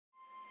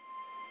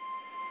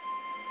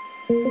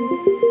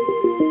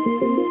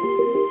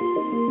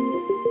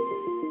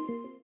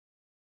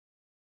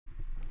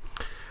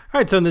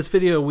Alright, so in this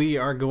video we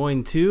are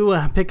going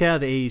to pick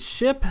out a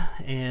ship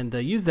and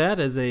use that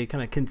as a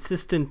kind of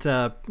consistent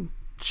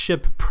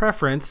ship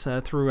preference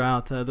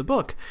throughout the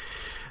book.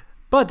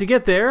 But to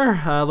get there,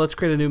 let's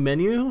create a new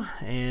menu,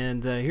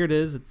 and here it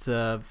is. It's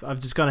I've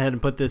just gone ahead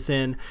and put this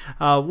in.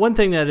 One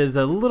thing that is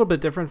a little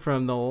bit different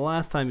from the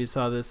last time you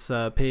saw this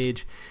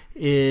page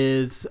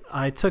is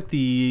I took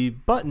the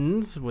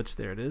buttons, which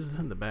there it is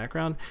in the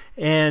background,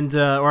 and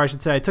or I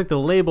should say I took the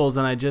labels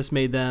and I just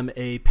made them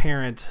a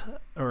parent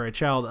or a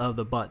child of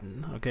the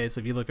button. Okay, so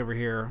if you look over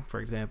here, for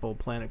example,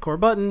 Planet Core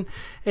button,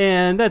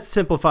 and that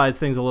simplifies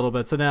things a little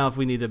bit. So now if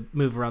we need to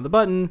move around the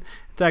button,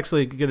 it's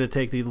actually going to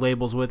take the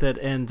labels with it.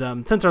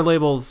 And since our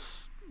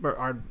labels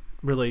are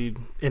really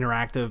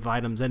interactive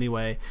items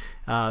anyway,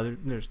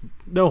 there's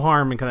no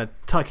harm in kind of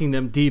tucking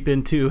them deep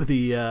into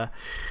the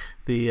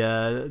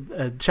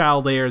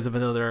child layers of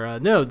another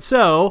node.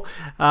 So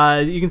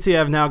you can see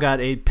I've now got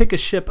a pick a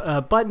ship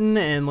button,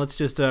 and let's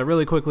just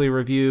really quickly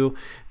review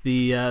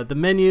the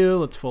menu.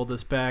 Let's fold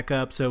this back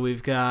up. So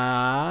we've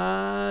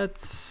got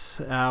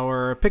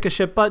our pick a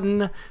ship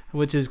button,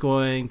 which is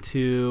going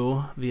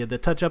to, via the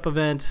touch up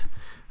event,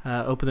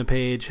 open the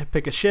page,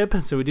 pick a ship.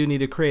 So we do need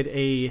to create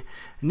a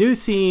new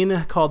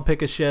scene called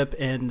pick a ship.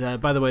 And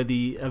by the way,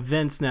 the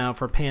events now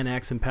for pan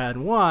X and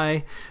pan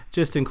Y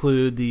just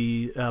include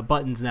the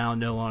buttons now,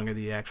 no longer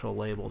the actual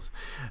labels.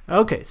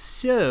 Okay,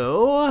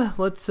 so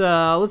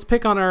let's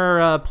pick on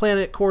our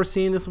Planet Core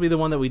scene. This will be the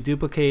one that we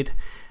duplicate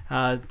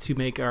to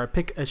make our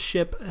pick a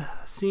ship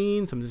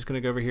scene. So I'm just going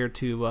to go over here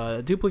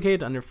to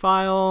duplicate under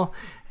File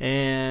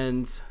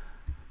and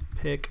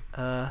pick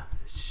a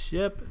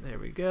ship. There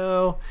we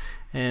go.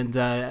 And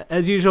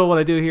as usual, what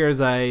I do here is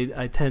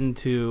I tend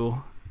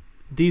to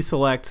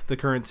deselect the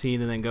current scene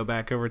and then go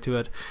back over to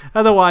it.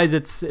 Otherwise,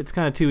 it's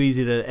kind of too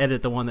easy to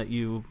edit the one that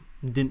you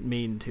didn't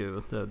mean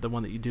to, the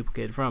one that you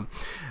duplicated from.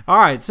 All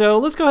right, so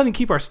let's go ahead and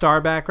keep our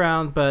star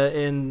background,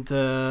 and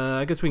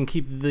I guess we can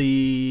keep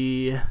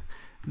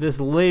this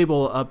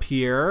label up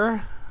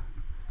here.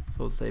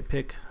 So let's say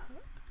pick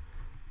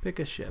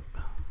a ship.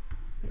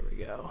 There we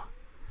go.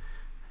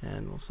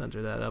 And we'll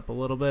center that up a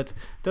little bit.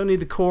 Don't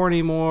need the core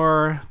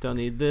anymore. Don't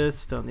need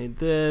this. Don't need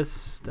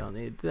this. Don't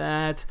need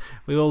that.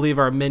 We will leave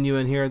our menu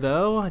in here,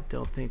 though. I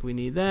don't think we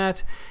need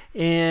that.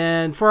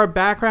 And for our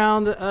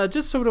background,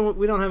 just so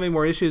we don't have any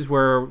more issues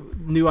where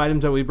new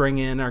items that we bring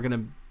in are going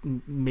to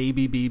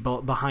maybe be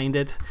behind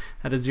it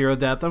at a 0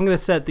 depth, I'm going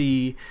to set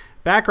the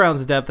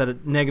background's depth at a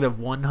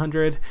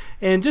 -100.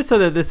 And just so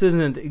that this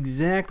isn't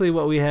exactly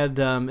what we had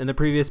in the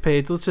previous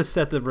page, let's just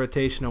set the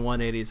rotation to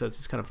 180, so it's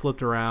just kind of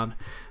flipped around.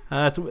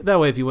 That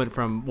way if you went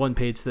from one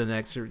page to the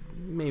next, you're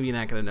maybe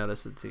not going to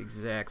notice it's the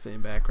exact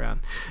same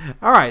background.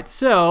 All right,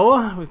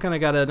 so we've kind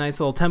of got a nice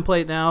little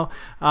template now.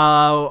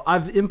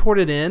 I've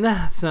imported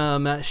in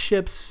some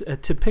ships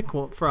to pick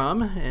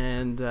from,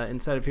 and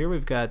inside of here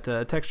we've got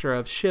a texture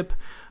of ship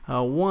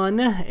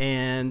 1,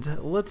 and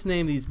let's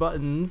name these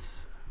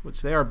buttons,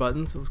 which they are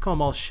buttons. So let's call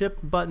them all ship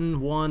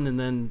button 1, and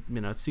then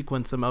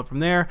sequence them up from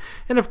there.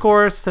 And of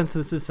course, since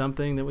this is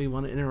something that we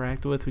want to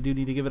interact with, we do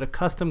need to give it a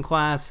custom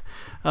class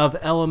of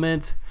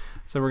element.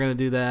 So we're going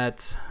to do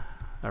that,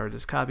 or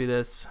just copy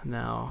this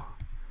now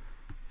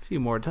a few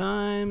more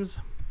times,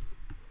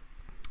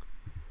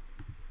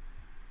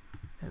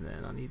 and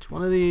then on each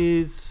one of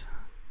these,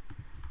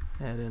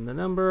 add in the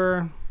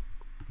number.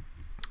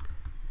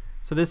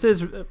 So this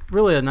is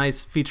really a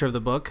nice feature of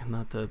the book,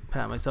 not to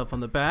pat myself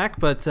on the back,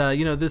 but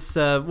this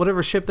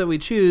whatever ship that we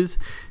choose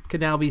can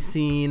now be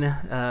seen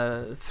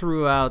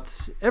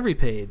throughout every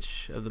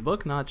page of the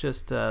book, not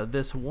just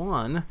this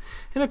one.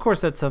 And of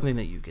course, that's something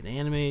that you can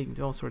animate, you can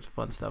do all sorts of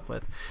fun stuff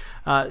with.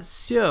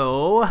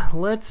 So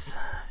let's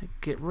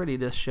get ready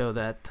to show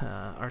that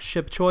our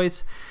ship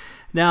choice.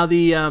 Now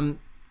the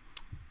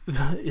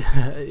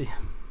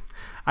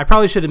I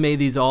probably should have made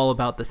these all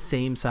about the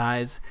same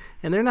size,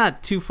 and they're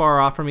not too far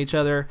off from each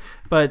other,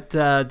 but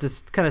to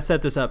kind of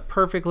set this up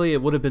perfectly,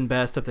 it would have been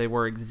best if they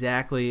were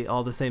exactly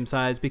all the same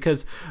size,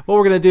 because what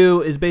we're going to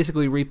do is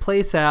basically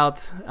replace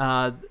out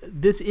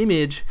this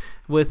image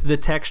with the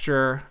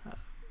texture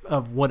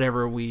of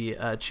whatever we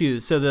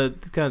choose. So the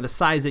kind of the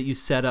size that you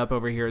set up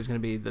over here is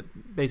going to be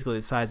basically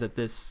the size that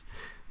this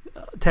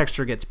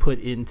texture gets put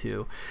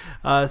into.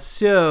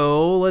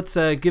 So let's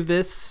give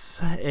this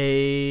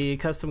a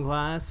custom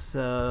class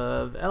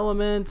of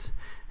element,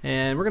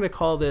 and we're going to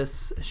call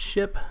this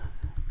ship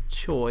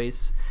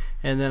choice,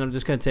 and then I'm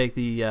just going to take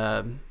the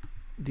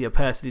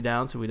opacity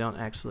down so we don't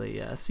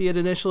actually see it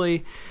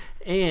initially.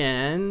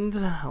 And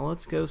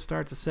let's go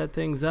start to set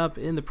things up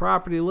in the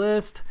property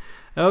list.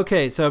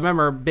 Okay, so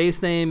remember,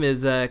 base name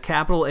is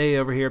capital A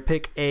over here,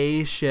 pick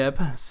a ship.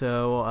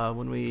 So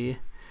when we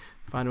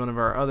find one of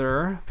our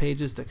other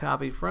pages to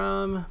copy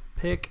from,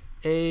 pick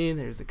A,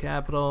 there's the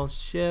capital,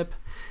 ship,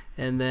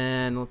 and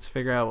then let's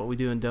figure out what we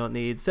do and don't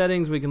need.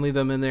 Settings, we can leave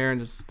them in there, and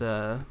just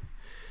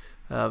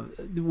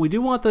we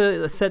do want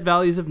the set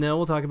values of nil.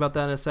 We'll talk about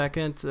that in a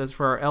second. As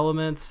for our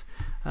elements,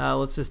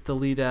 Let's just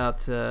delete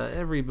out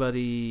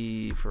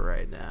everybody for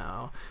right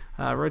now.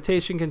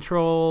 Rotation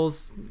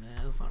controls,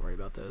 let's not worry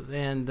about those.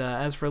 And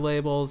as for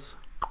labels,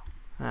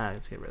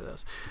 let's get rid of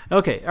those.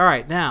 Okay, all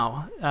right,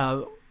 now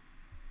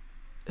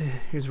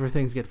here's where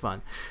things get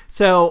fun.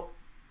 So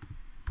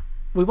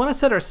we want to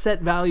set our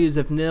set values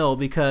if nil,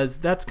 because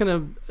it's gonna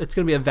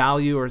be a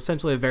value, or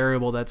essentially a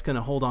variable, that's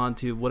gonna hold on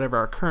to whatever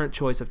our current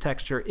choice of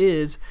texture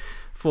is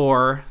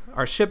for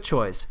our ship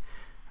choice.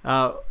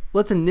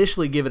 Let's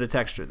initially give it a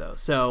texture though.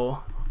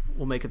 So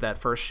we'll make it that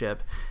first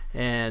ship,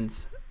 and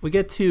we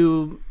get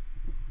to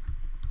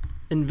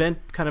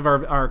invent kind of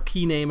our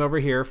key name over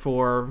here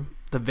for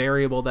the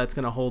variable that's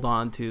going to hold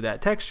on to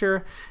that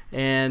texture.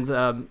 And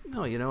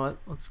oh, you know what?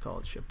 Let's call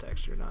it ship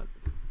texture, not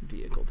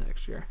vehicle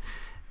texture.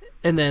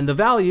 And then the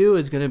value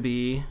is going to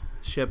be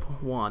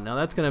ship1. Now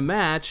that's going to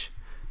match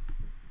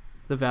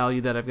the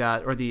value that I've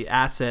got, or the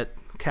asset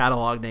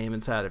catalog name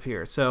inside of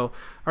here. So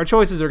our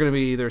choices are going to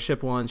be either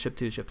ship1,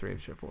 ship2, ship3,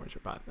 ship4, and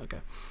ship5. Okay.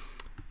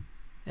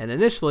 And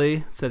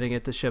initially setting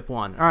it to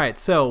ship1. All right,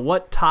 so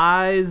what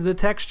ties the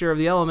texture of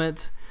the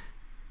element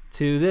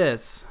to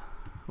this?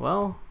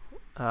 Well,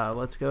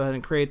 let's go ahead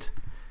and create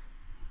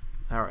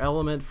our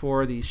element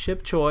for the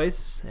ship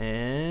choice.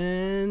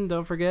 And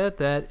don't forget,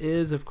 that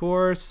is, of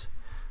course,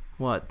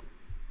 what?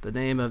 The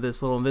name of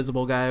this little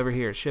invisible guy over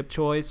here, ship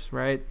choice,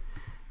 right?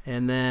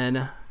 And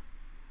then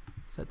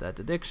set that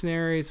to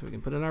dictionary so we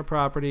can put in our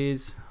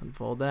properties,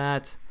 unfold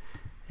that.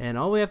 And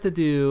all we have to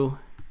do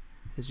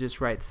is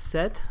just write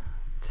set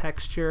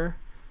texture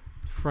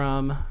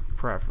from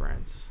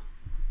preference.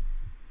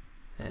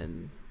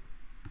 And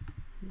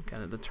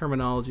kind of the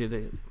terminology of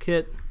the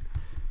kit,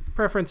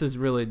 preference is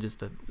really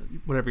just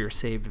whatever your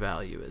saved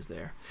value is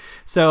there.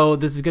 So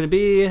this is going to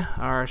be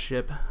our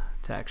ship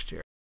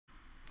texture.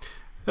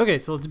 Okay,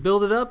 so let's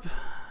build it up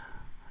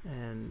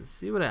and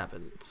see what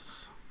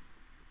happens.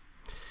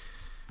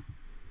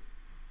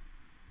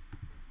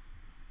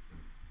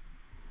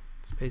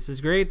 Space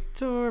is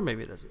great, or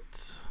maybe it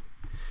doesn't.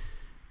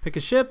 Pick a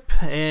ship,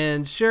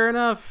 and sure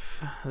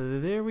enough,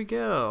 there we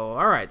go.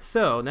 All right,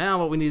 so now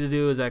what we need to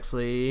do is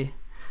actually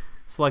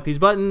select these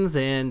buttons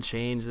and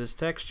change this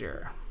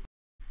texture.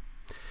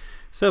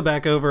 So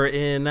back over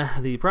in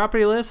the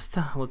property list,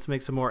 let's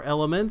make some more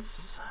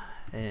elements.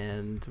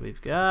 And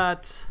we've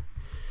got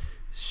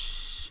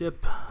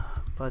ship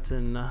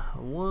button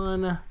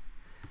 1.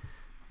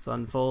 Let's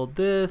unfold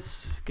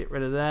this, get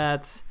rid of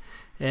that.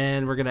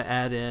 And we're going to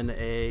add in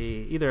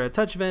either a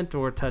touch event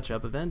or touch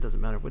up event, doesn't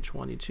matter which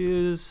one you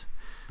choose.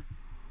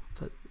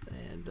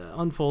 And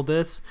unfold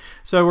this.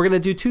 So we're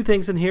going to do two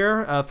things in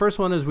here. First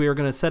one is we are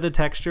going to set a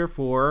texture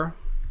for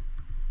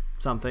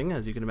something.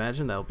 As you can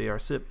imagine, that will be our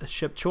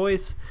ship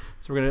choice.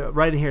 So we're going to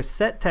write in here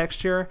set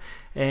texture,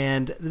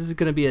 and this is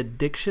going to be a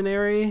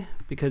dictionary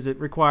because it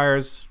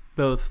requires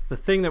both the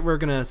thing that we're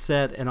going to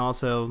set and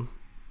also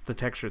the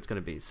texture it's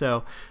going to be.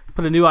 So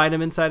put a new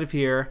item inside of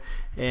here,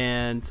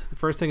 and the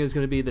first thing is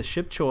going to be the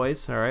ship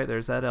choice. All right,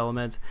 there's that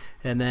element,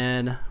 and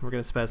then we're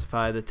going to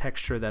specify the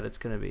texture that it's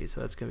going to be. So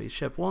that's going to be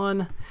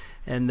ship1,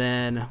 and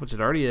then, which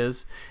it already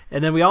is,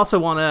 and then we also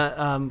want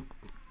to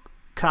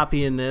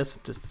copy in this,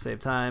 just to save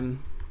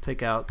time,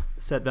 take out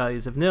set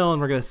values of nil,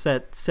 and we're going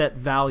to set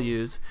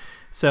values.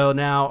 So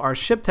now our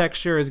ship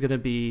texture is going to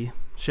be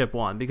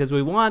ship1, because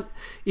we want,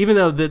 even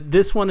though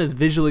this one is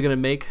visually going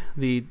to make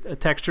the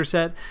texture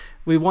set,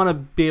 we want to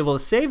be able to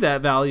save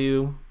that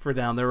value for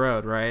down the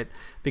road, right?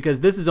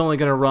 Because this is only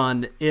going to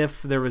run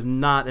if there was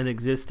not an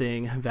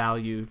existing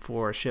value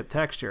for ship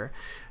texture.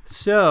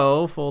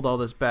 So fold all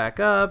this back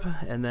up,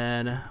 and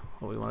then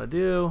what we want to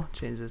do,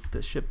 change this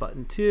to ship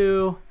button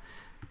 2,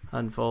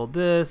 unfold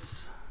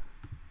this,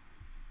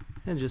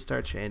 and just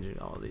start changing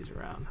all of these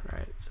around,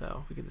 right?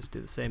 So we can just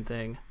do the same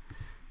thing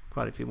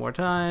quite a few more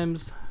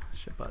times.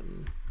 Ship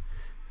button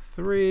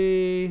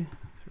 3,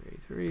 3,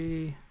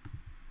 3,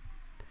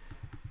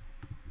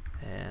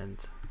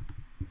 and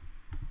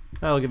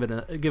that'll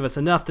give us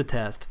enough to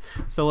test.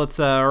 So let's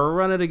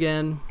run it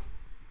again.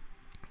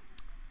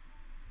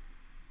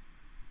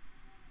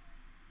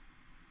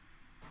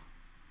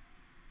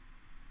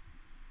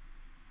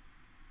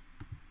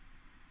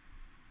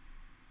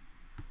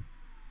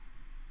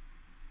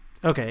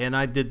 Okay, and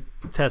I did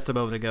test a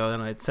moment ago,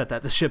 and I set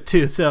that to ship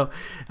 2, so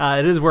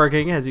it is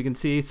working, as you can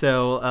see.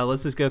 So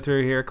let's just go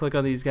through here, click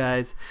on these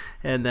guys,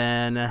 and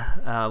then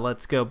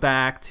let's go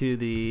back to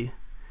the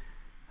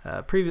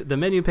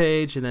menu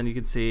page, and then you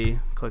can see,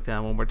 click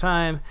down one more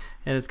time,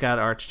 and it's got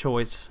our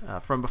choice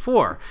from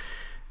before.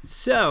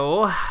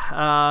 So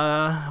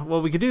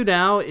what we could do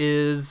now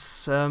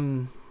is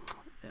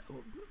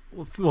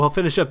we'll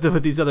finish up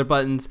with these other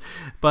buttons,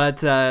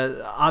 but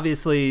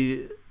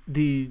obviously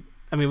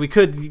we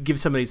could give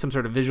somebody some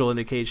sort of visual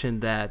indication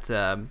that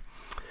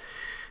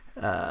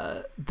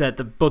that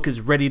the book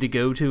is ready to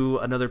go to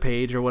another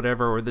page or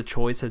whatever, or the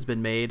choice has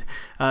been made.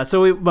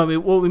 So what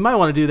we might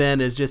want to do then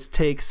is just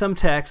take some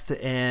text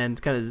and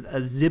kind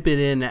of zip it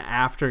in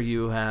after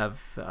you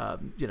have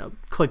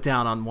clicked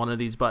down on one of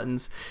these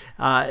buttons.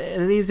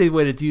 And an easy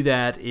way to do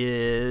that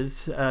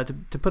is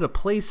to put a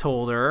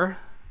placeholder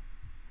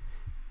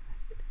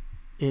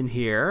in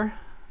here.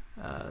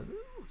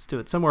 Let's do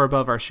it somewhere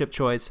above our ship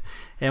choice,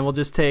 and we'll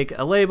just take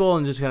a label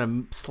and just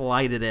kind of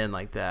slide it in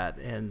like that.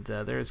 And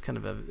there's kind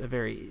of a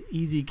very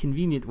easy,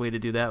 convenient way to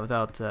do that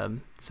without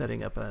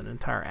setting up an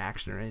entire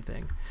action or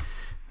anything.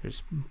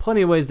 There's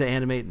plenty of ways to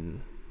animate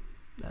and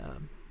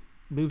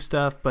move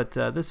stuff, but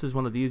this is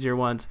one of the easier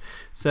ones.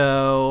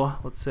 So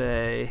let's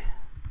say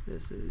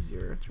this is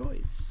your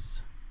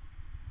choice.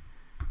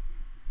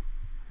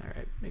 All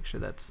right, make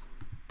sure that's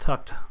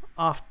tucked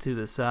off to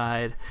the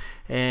side,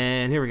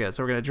 and here we go.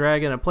 So we're going to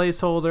drag in a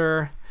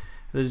placeholder.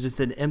 This is just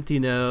an empty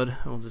node, and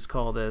we'll just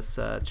call this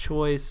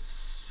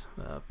choice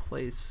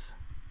placeholder.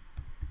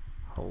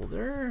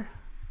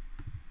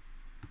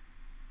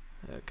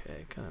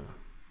 Okay, kind of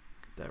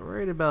get that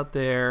right about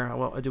there.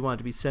 I do want it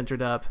to be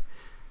centered up.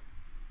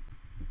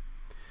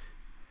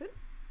 And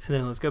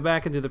then let's go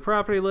back into the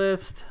property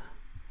list.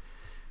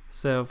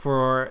 So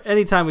for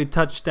any time we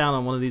touch down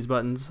on one of these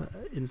buttons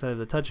inside of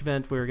the touch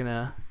event, we're going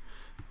to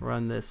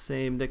run this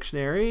same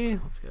dictionary.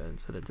 Let's go ahead and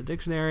set it to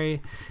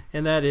dictionary,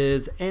 and that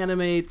is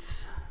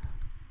animate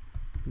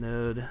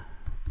node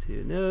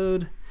to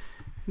node.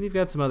 And you've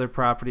got some other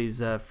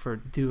properties for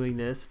doing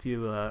this. If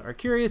you are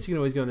curious, you can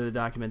always go into the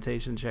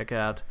documentation, check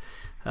out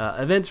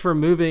events for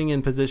moving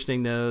and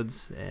positioning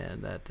nodes,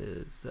 and that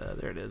is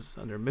there it is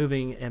under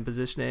moving and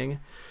positioning.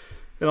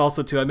 And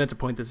also too, I meant to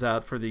point this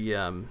out for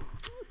the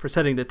for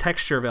setting the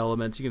texture of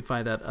elements. You can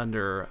find that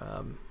under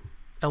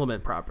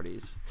element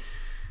properties.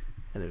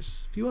 And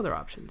there's a few other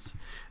options.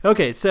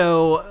 Okay,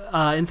 so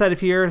inside of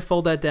here,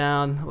 fold that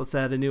down. Let's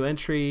add a new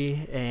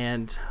entry,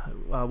 and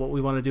what we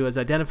want to do is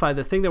identify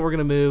the thing that we're going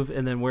to move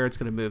and then where it's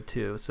going to move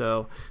to.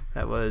 So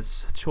that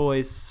was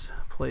choice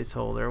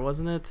placeholder,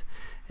 wasn't it?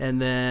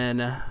 And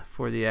then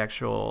for the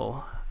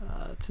actual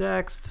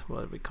text,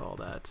 what did we call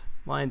that?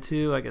 Line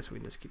 2. I guess we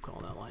can just keep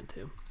calling that line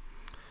 2.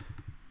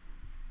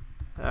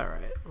 All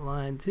right,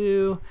 line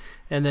 2,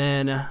 and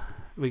then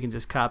we can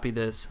just copy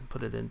this and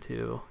put it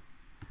into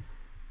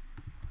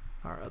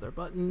our other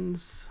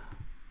buttons.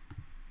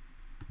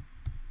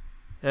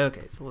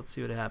 Okay, so let's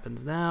see what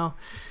happens now.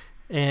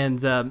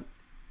 And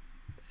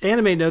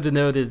animate node to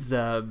node is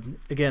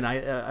again,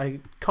 I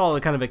call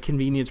it kind of a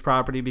convenience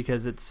property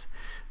because it's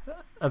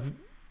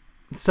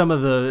some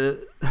of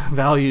the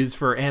values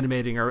for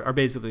animating are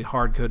basically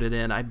hard coded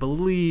in. I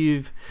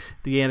believe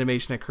the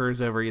animation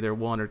occurs over either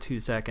 1 or 2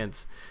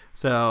 seconds.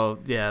 So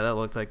yeah, that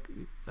looked like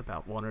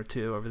about 1 or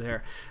 2 over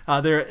there.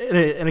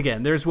 And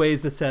again, there's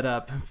ways to set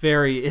up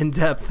very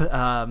in-depth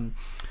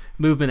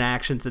movement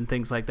actions and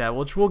things like that,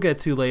 which we'll get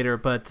to later.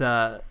 But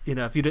you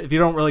know, if you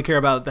don't really care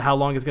about how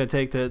long it's going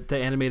to take to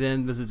animate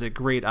in, this is a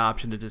great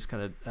option to just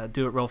kind of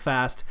do it real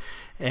fast.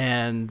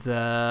 And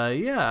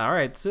yeah, all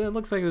right. So it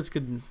looks like this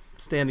could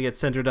stand to get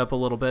centered up a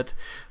little bit,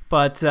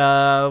 but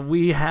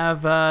we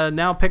have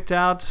now picked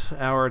out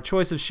our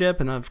choice of ship,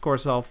 and of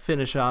course I'll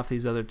finish off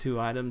these other 2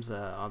 items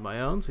on my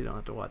own, so you don't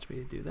have to watch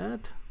me do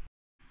that.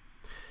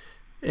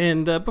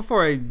 And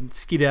before I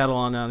skedaddle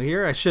on out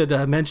here, I should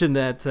mention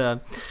that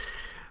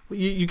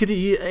you could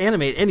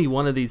animate any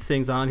one of these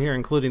things on here,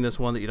 including this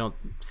one that you don't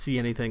see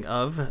anything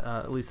of,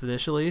 at least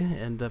initially.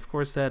 And of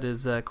course that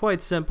is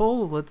quite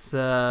simple. Let's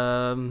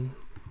filter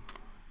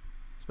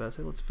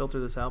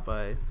this out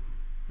by,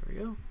 there we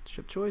go,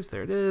 ship choice,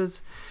 there it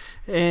is.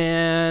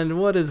 And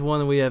what is one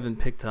that we haven't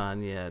picked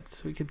on yet?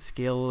 So we could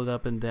scale it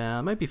up and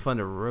down. Might be fun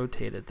to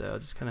rotate it though,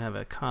 just kind of have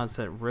a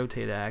constant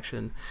rotate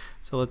action.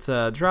 So let's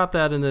drop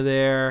that into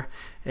there,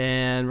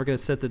 and we're going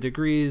to set the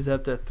degrees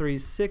up to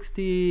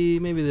 360,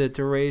 maybe the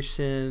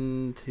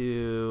duration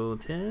to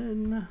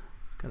 10.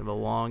 It's kind of a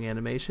long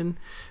animation.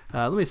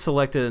 Let me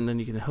select it, and then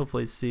you can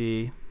hopefully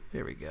see,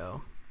 there we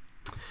go.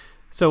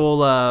 So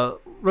we'll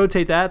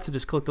rotate that, so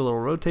just click the little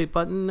rotate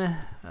button,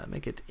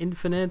 make it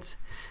infinite,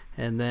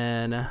 and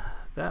then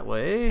that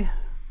way,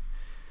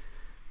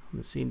 when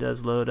the scene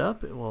does load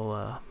up, it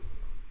will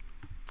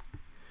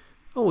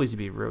always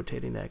be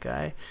rotating that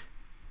guy.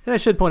 And I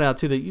should point out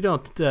too that you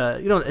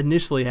don't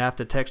initially have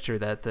to texture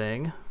that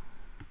thing,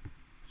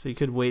 so you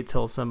could wait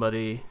till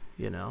somebody,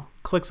 you know,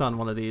 clicks on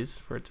one of these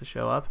for it to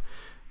show up.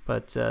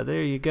 But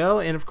there you go,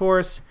 and of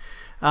course.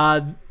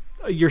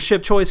 Your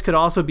ship choice could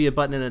also be a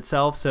button in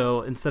itself,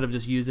 so instead of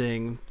just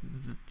using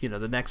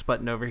the next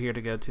button over here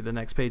to go to the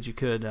next page, you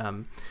could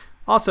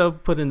also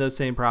put in those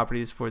same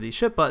properties for the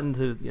ship button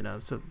to,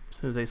 so as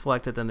soon as they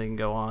select it, then they can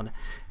go on,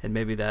 and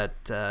maybe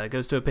that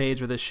goes to a page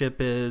where the ship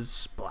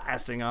is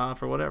blasting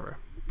off or whatever.